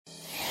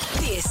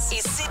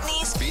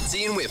Sydney's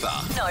Fitzy and Whipper.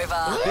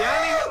 Nova.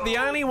 The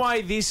only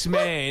way this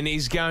man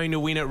is going to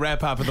win at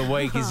Wrap Up of the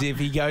Week is if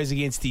he goes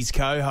against his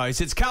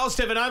co-host. It's Carl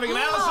Stefanovic and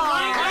Alison.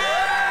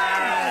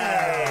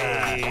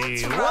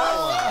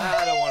 Well,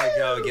 I don't want to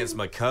go against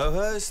my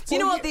co-host. You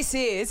know what this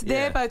is?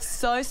 They're both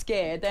so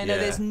scared. They know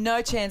Yeah. there's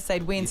no chance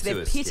they'd win, so You two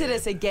they've are pitted scared.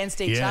 us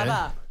against each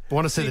other.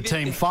 Want to see the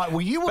team fight?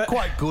 Well, you were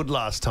quite good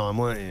last time,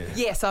 weren't you?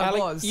 Yes, I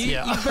was.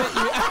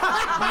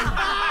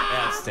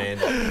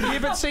 Outstanding. Yeah,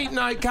 but see,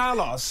 no,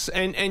 Carlos,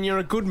 and you're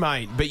a good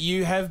mate, but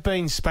you have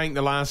been spanked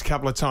the last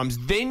couple of times.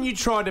 Then you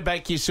tried to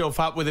back yourself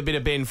up with a bit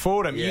of Ben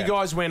Fordham. Yeah. You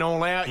guys went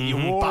all out. You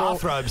wore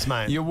Bathrobes,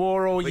 mate. You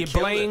wore all your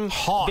killed bling. it.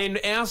 Hot. Then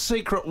our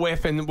secret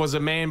weapon was a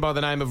man by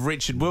the name of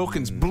Richard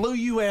Wilkins. Blew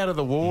you out of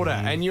the water,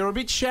 and you're a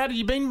bit shattered.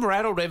 You've been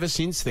rattled ever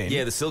since then.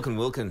 Yeah, the Silk and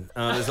Wilkin.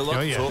 There's a lot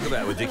to yeah. talk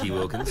about with Dickie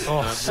Wilkins. So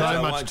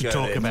I much won't to go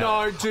talk there. about.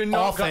 No, do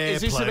not. Off Go. air,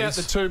 Is this about please.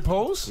 the two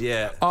pools?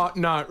 Yeah. Oh,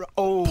 no.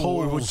 Oh,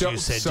 Pools, well, you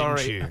said,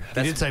 sorry. didn't you?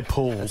 You did say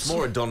pools.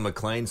 More a Don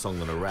McLean song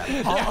than a rap.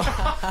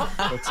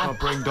 Let's not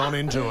bring Don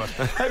into it.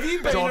 Have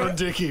you been... Don and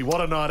Dickie,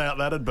 what a night out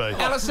that'd be.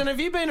 Alison, have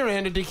you been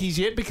around to Dickie's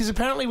yet? Because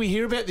apparently we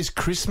hear about this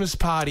Christmas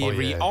party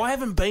every year. yeah. I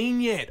haven't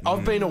been yet.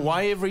 I've been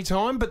away every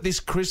time, but this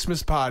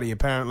Christmas party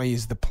apparently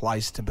is the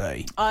place to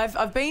be.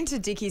 I've been to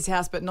Dickie's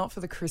house, but not for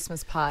the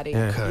Christmas party.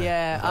 Okay.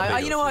 Yeah.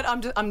 You know what?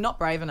 I'm not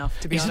brave enough,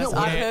 to be Isn't honest. it-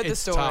 I've Yeah, heard the it's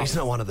story. tough.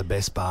 Isn't it one of the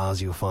best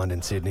bars you'll find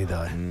in Sydney,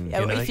 though?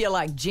 Yeah, if you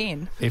like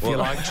gin. If you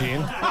like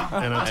gin,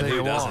 and I'll tell Who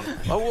you what.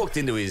 doesn't? I walked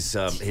into his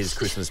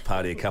Christmas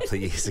party a couple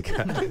of years ago.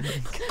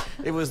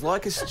 It was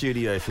like a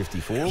Studio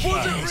 54. Was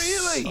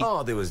it really?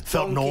 Oh, there was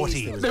Felt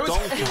donkeys, naughty. There was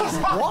donkeys.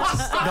 What?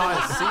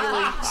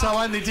 No, so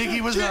only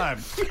Dickie was home.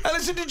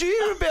 Alison, did you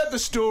hear about the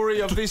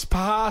story of this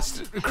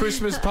past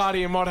Christmas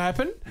party and what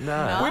happened?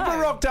 No. We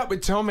were rocked up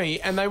with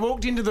Tommy and they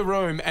walked into the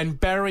room and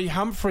Barry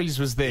Humphries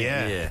was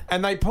there. Yeah.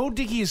 And they pulled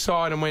Dickie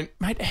aside and went,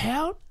 mate,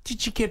 how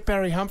did you get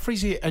Barry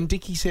Humphries here? And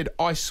Dickie said,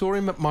 I saw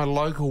him at my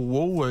local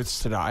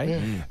Woolworths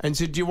today and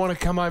said, do you want to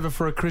come over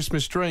for a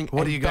Christmas drink?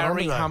 What And do you got on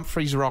Barry today?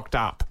 Humphries rocked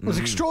up. It was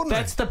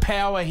extraordinary. That's the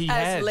power he As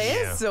has.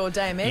 Les or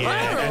Dame Edna?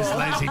 yeah, or- as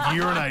Les, he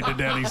urinated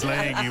down his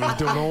leg. He was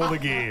doing all the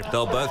gear.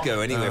 They'll both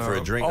go anywhere for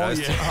a drink. those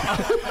two.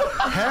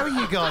 How are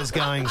you guys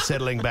going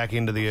settling back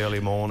into the early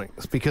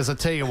mornings? Because I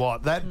tell you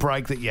what, that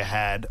break that you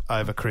had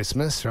over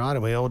Christmas, right,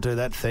 and we all do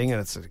that thing, and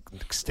it's an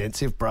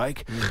extensive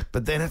break,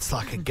 but then it's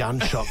like a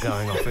gunshot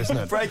going off, isn't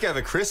it? Break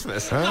over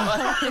Christmas.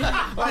 I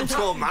had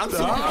 12 months.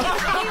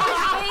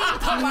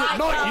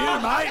 Not you,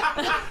 mate.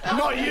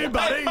 Not you,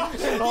 buddy.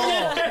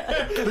 Oh,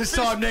 this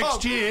time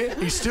next year,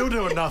 he's still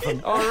doing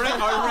nothing.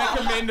 I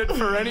recommend it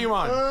for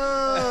anyone.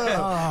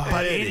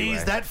 But it Anyway.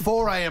 is, that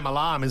 4 a.m.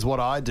 alarm is what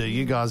I do.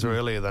 You guys are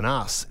earlier than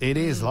us. It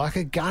is like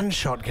a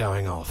gunshot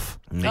going off.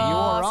 Are you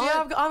all See, right?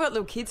 I've got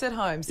little kids at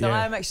home, so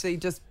Yeah. I'm actually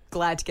just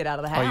glad to get out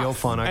of the house. Oh, you're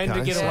fine, okay. And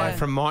to get Yeah. away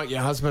from Mike,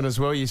 your husband, as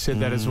well. You said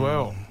that as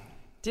well.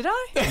 Did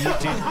I? You did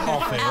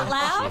off air. Out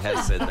loud? She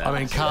has said that. I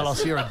mean,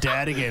 Carlos, you're a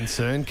dad again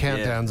soon.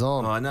 Countdown's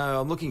on. I know.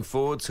 I'm looking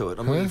forward to it.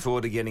 I'm looking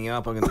forward to getting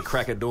up. I'm going to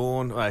crack a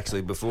dawn. Well,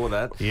 actually, before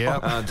that,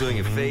 Yep. doing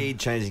a feed,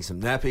 changing some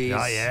nappies.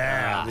 Oh,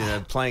 yeah.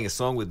 Playing a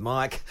song with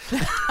Mike,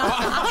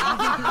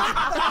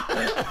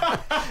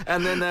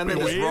 and then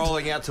just Weird.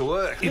 rolling out to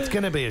work. It's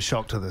going to be a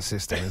shock to the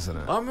system, isn't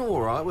it? I'm all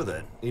right with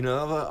it. You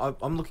know,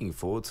 I'm looking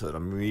forward to it.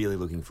 I'm really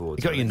looking forward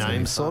You to got it. your It's gonna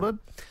name be fun. sorted?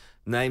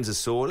 Names are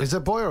sorted. Is it a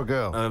boy or a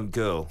girl?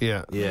 Girl.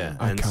 Yeah. Yeah.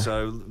 Okay. And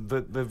so,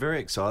 but we're very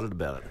excited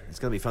about it. It's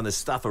going to be fun. This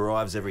stuff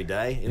arrives every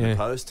day in the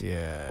post.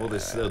 Yeah. All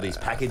these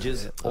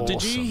packages.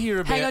 Did you hear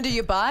about... Hang on, do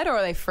you buy it or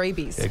are they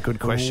freebies? Yeah, good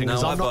question. No,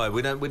 'cause I I'm buy.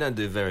 not- We don't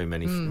do very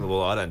many.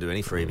 Well, I don't do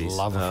any freebies.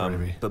 Love a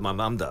freebie. But my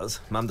mum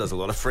does. Mum does a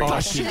lot of freebies. Oh,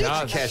 she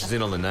does. She cashes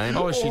in on the name.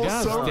 Oh, she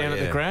does, Awesome. down at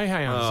the Yeah.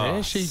 Greyhounds Oh,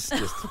 there. She's...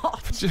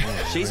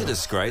 She's a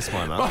disgrace,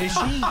 my mum. Is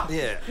she?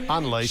 Yeah.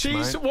 Unleashed,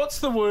 She's... mate. What's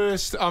the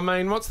worst... I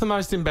mean, what's the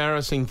most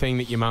embarrassing thing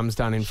that your mum's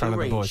done in front of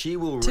the boys? She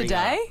will ring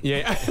Today? up.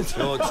 Yeah.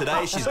 Well,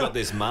 today she's got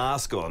this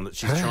mask on that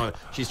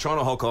she's trying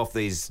to hock off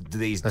these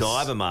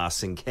diver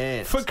masks in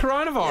cans. For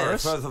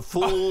coronavirus? Yeah,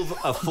 for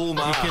a full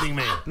mask. kidding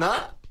me? No.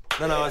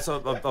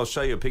 I'll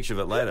show you a picture of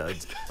it later.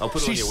 I'll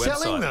put it She's on your website.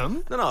 selling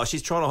them? No,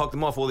 she's trying to hock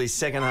them off all these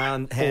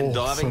second-hand diving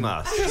Awesome.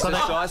 masks. She's a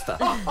shyster.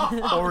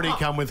 Already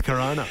come with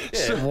Corona.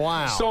 Yeah.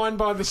 Wow. Signed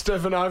by the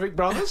Stefanovic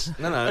brothers?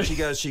 No, she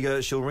goes,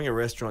 she'll ring a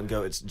restaurant and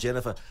go, it's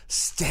Jennifer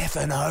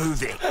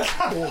Stefanovic.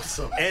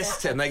 Awesome.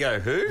 And they go,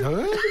 who?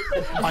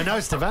 I know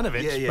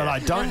Stefanovic, Yeah, yeah. but I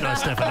don't know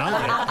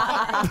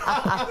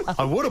Stefanovic.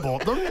 I would have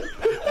bought them.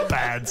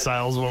 Bad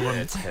saleswoman.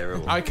 It's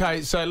terrible.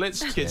 Okay, so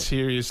let's get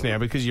serious now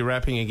because you're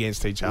rapping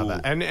against each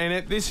other, Ooh. and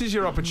this is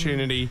your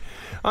opportunity.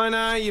 I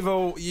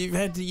know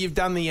you've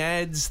done the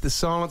ads, the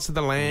Silence of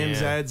the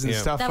Lambs Yeah, ads and yeah.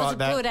 stuff That was like a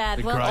that. good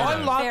ad. Well Great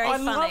done. ad. I Very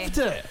funny. loved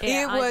it.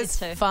 Yeah, it I was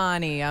did too.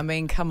 funny. I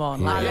mean, come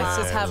on. Let's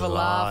just have a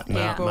laugh,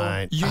 Lighten up, people.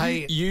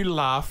 mate. You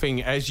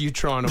laughing as you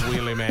trying to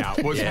wheel him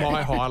out was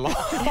my highlight.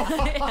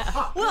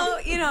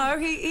 Well, you know,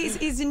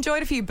 he's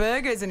enjoyed a few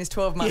burgers in his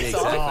 12 months Yeah,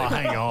 exactly. off. Oh,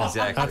 hang on.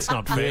 Exactly. That's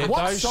not fair. Yeah,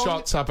 What those song-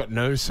 shots up at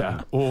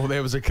Noosa, or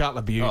there was a couple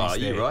of beauties Oh,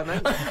 there. you right,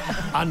 mate?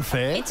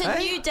 Unfair. It's a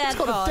new dad It's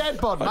got bod. a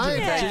dad bod, mate.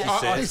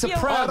 Yeah. He's a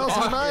proud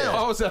Aussie male.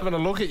 I was having a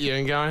look at you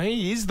and going,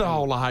 he is the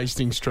whole of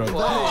Hastings Street.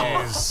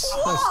 Yes.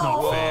 That's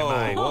not fair,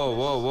 mate.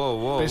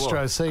 Whoa.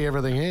 Bistro, see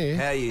everything here.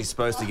 How are you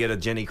supposed to get a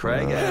Jenny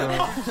Craig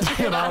out?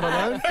 You know what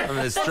I mean? I mean,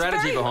 there's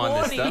strategy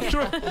behind this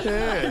stuff.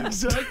 Yeah,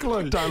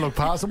 Exactly. don't look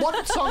past it.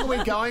 What song are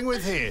we going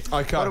with here?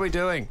 Okay. What are we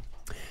doing?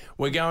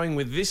 We're going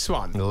with this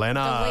one.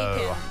 Leno.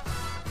 Weekend.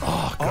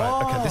 Oh, great.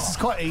 Okay, this is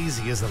quite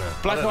easy, isn't it?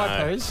 Black I don't Eyed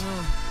know. Peas.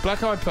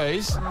 Black Eyed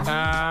Peas.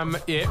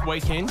 Yeah,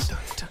 weekends.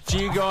 Do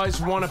you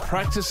guys want to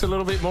practice a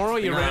little bit more, or are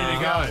you ready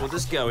to go? We'll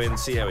just go in and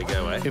see how we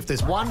go, eh? If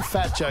there's one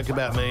fat joke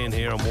about me in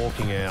here, I'm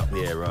walking out.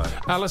 Yeah, right.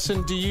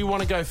 Alison, do you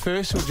want to go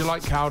first, or would you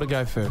like Carl to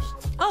go first?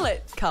 I'll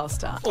let Carl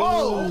start.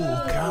 Oh,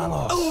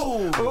 Carlos.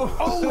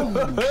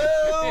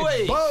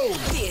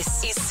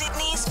 This is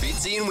Sydney's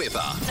Fitzy and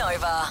Whipper.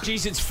 Nova.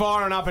 Geez, it's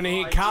firing up in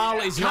here. Carl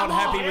is not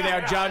happy with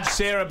our judge,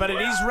 Sarah, but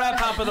it is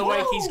wrap up of the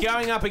week. He's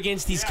going up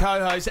against his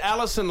co-host,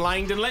 Alison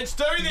Langdon. Let's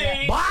do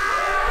this.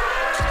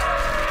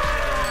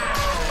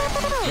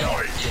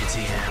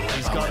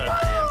 He's got it.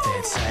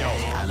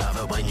 I love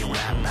it when you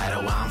rap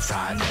battle on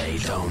Friday.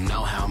 Don't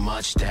know how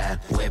much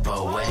that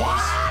whipper weighs.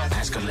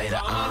 Escalator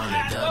on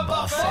at the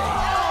buffet.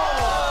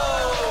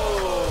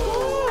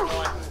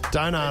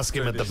 Don't ask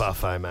him at the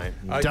buffet, mate.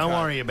 Don't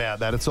worry about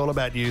that. It's all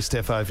about you,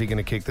 Steffo, if you're going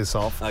to kick this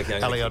off. Okay,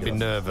 I'm gonna Ali, kick I'd be it off.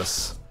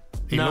 nervous.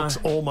 He No. looks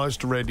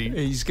almost ready.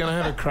 He's going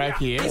to have a crack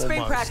here. He's been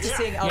Almost.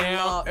 practicing a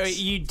Now, lot.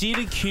 you did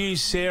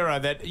accuse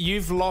Sarah that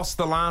you've lost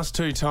the last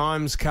two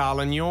times, Carl,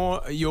 and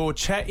your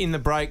chat in the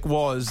break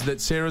was that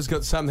Sarah's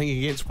got something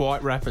against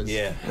white rappers.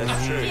 Yeah,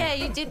 that's true. Yeah,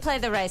 you did play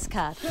the race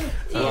card.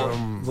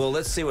 Well,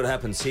 let's see what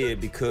happens here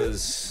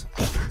because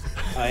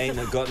I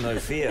ain't got no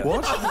fear.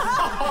 What?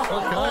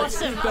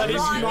 Awesome. That is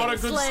not a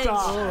good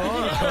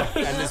start.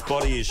 And this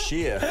body is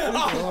sheer.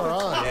 All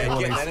right. Yeah,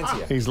 get that into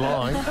you. He's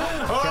lying. All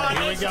right,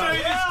 here we let's go. do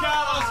this, Carlos.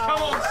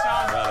 Come on,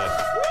 son. Righto.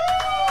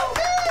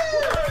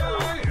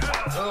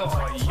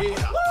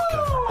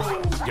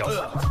 Yo.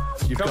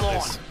 You've Come got on.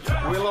 this.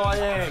 Will I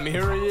Am.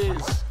 Here he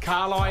is.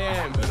 Carl I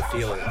Am.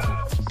 Feel it.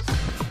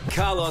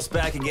 Carlos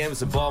back again with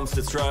some bombs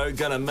to throw.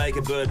 Gonna make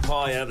a bird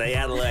pie out of the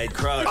Adelaide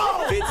Crow.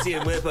 Fitzy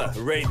and Whipper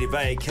ready to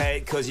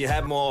vacate because you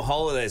have more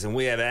holidays and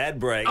we have ad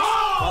breaks.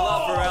 My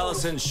love for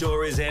Alison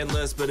sure is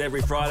endless, but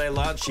every Friday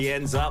lunch she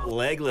ends up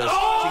legless.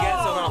 She gets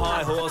on a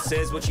high horse,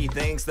 says what she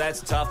thinks. That's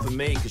tough for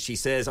me because she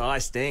says I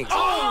stink.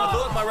 I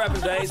thought my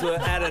rapping days were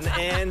at an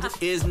end.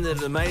 Isn't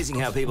it amazing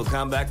how people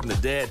come back from the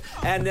dead?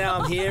 And now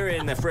I'm here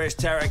in a fresh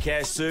Tara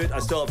Cash suit. I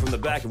stole it from the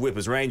back of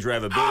Whipper's Range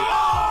Rover boot.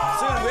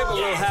 Soon Whipper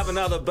will have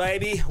another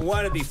baby.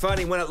 Won't it be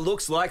funny when it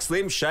looks like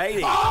Slim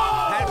Shady?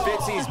 Pat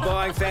Fitzy's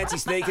buying fancy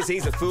sneakers,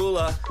 he's a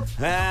fooler.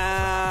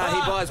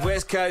 He buys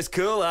West Coast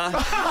cooler.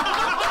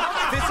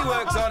 Fitzy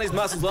works on his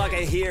muscles like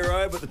a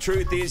hero, but the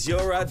truth is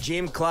you're a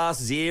gym class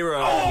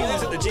zero. He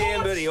lives at the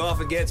gym, but he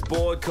often gets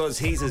bored because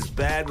he's as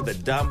bad with a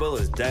dumbbell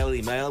as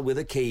Daily Mail with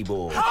a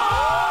keyboard.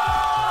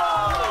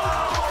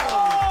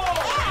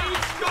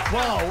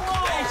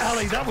 Whoa.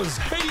 Ali, that was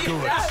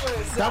good.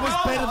 That was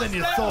better than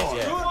you thought.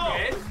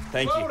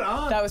 Thank you.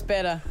 That was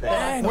better.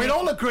 We'd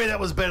all agree that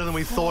was better than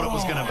we thought it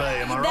was going to be.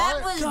 Am I That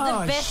right? was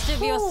Gosh. the best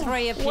of your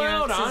three appearances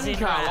Well done, in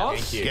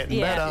Carlos. rap. you. Getting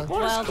Yeah, better.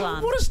 well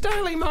done. What has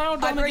Daily Mail I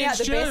done bring out against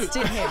the you? best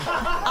in him.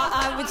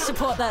 I would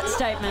support that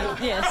statement,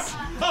 yes.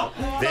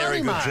 Very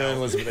good Mail.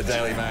 journalism at the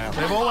Daily Mail.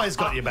 They've always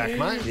got your back,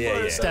 mate.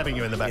 Yeah. Stabbing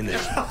you in the back. In there.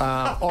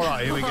 All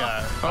right, here we go.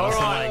 All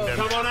Alison right, Langdon.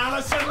 come on,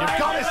 Alison. You've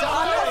got this, I'm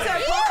Ali. not so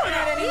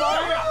confident anymore.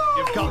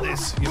 You've got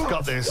this. You've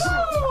got this.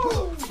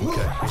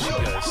 Okay, here she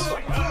goes.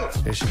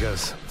 Here she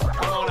goes.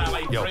 Come on,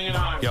 Ali. Yo, Bring it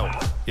home.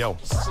 yo.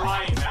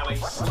 Slay him, Ali.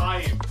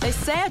 Slay him. They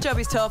say our job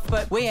is tough,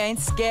 but we ain't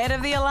scared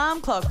of the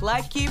alarm clock.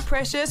 Like you,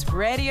 precious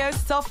radio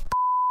soft.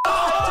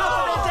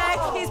 Top of the day,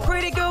 he's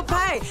pretty good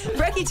pay.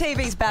 Brekkie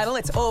TV's battle,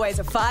 it's always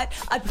a fight.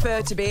 I'd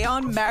prefer to be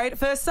on Married at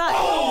First Sight.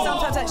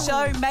 Sometimes that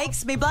show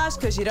makes me blush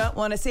because you don't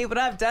want to see what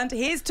I've done to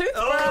his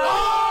toothbrush.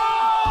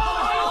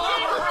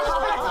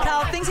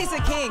 Carl thinks he's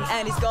the king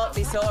and he's got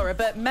this aura,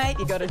 but mate,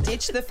 you gotta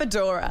ditch the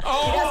fedora.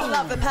 He doesn't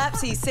love the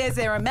paps, he says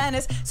there are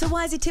manners, so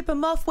why does he tip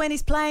him off when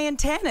he's playing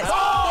tennis?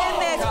 Then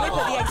there's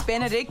Whipper, the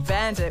ex-Benedict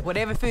bandit.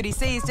 Whatever food he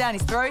sees down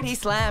his throat, he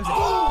slams it.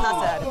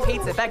 Pasta to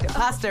pizza, back to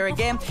pasta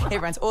again.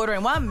 Everyone's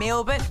ordering one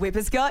meal, but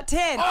Whipper's got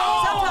 10.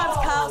 Sometimes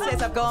Carl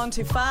says I've gone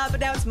too far, but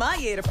now it's my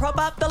year to prop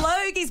up the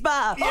Logies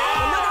bar. We're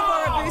looking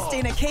for a boost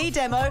in a key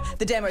demo.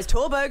 The demo is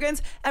tall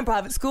bogans and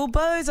private school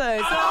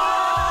bozos.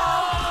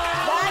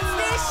 That's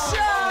this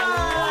show!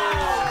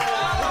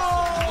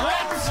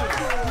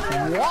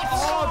 What?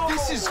 Oh,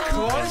 this is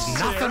close.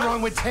 Nothing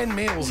wrong with 10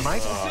 meals,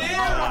 mate. This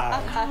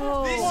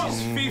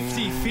is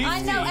 50-50.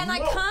 I know, and I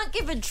can't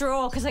give a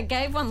draw because I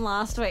gave one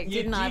last week, You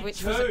didn't I? did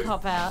Which was a too.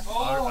 cop-out.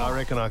 I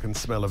reckon I can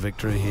smell a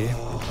victory here.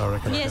 I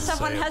reckon I Yeah, can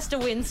someone see it. has to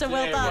win, so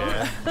well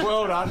done.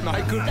 Well done,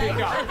 mate. Good pick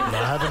up.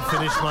 I haven't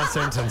finished my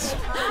sentence.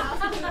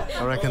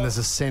 I reckon there's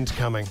a scent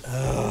coming.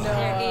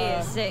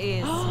 There is.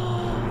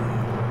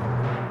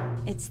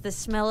 It's the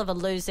smell of a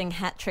losing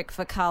hat trick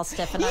for Carl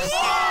Stefanos. He's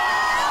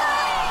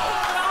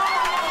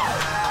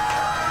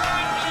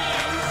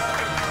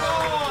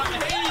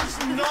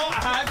not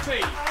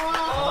happy.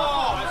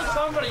 Oh,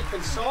 somebody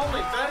console me.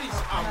 That is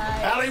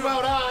Ali,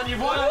 well done.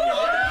 You've won.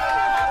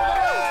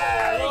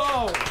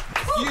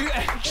 You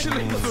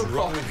actually look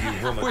wrong with you,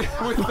 woman?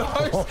 with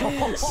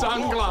those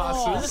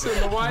sunglasses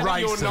and the way that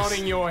you're Racist.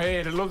 nodding your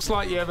head, it looks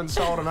like you haven't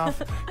sold enough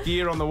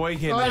gear on the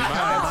weekend.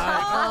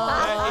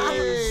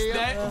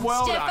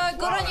 Well Steffo, done.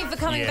 good on you for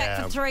coming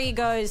back for 3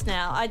 goes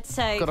now. I'd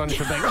say. Good on you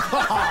for being.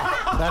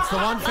 That's the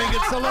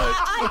one-fingered salute.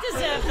 I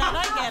deserve that.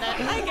 I get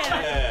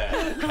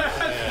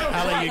it.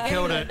 Ali, you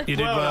killed it. You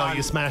did well.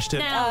 You smashed it.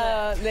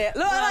 Now,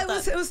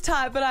 Look, it was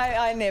tight, but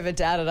I never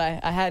doubted I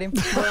had him.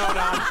 Well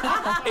done.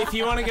 If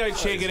you want to go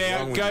check it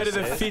out, go to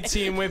the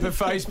Fitzy and Whipper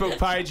Facebook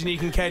page and you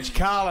can catch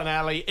Carl and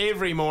Ali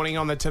every morning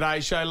on the Today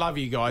Show. Love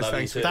you guys. Love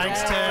Thanks. you too.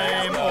 Thanks,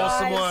 team.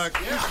 Awesome work.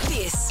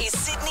 This is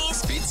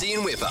Sydney's Fitzy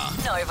and Whipper.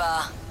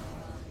 Nova.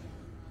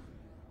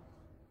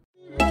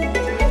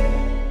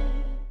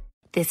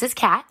 This is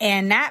Kat.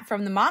 And Nat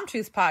from the Mom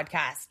Truth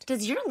podcast.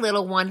 Does your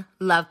little one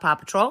love Paw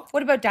Patrol?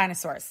 What about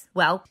dinosaurs?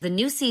 Well, the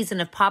new season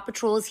of Paw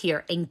Patrol is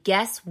here, and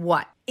guess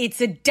what?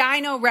 It's a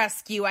dino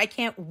rescue. I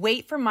can't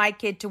wait for my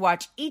kid to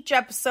watch each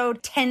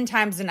episode 10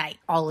 times a night.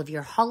 All of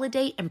your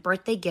holiday and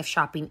birthday gift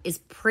shopping is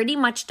pretty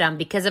much done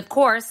because, of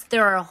course,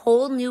 there are a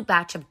whole new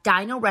batch of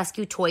Dino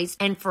Rescue toys,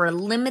 and for a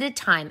limited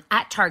time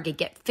at Target,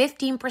 get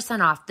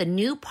 15% off the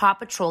new Paw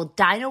Patrol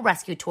Dino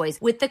Rescue toys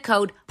with the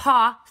code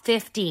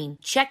PAW15.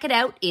 Check it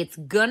out. It's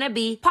gonna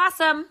be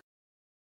pawsome.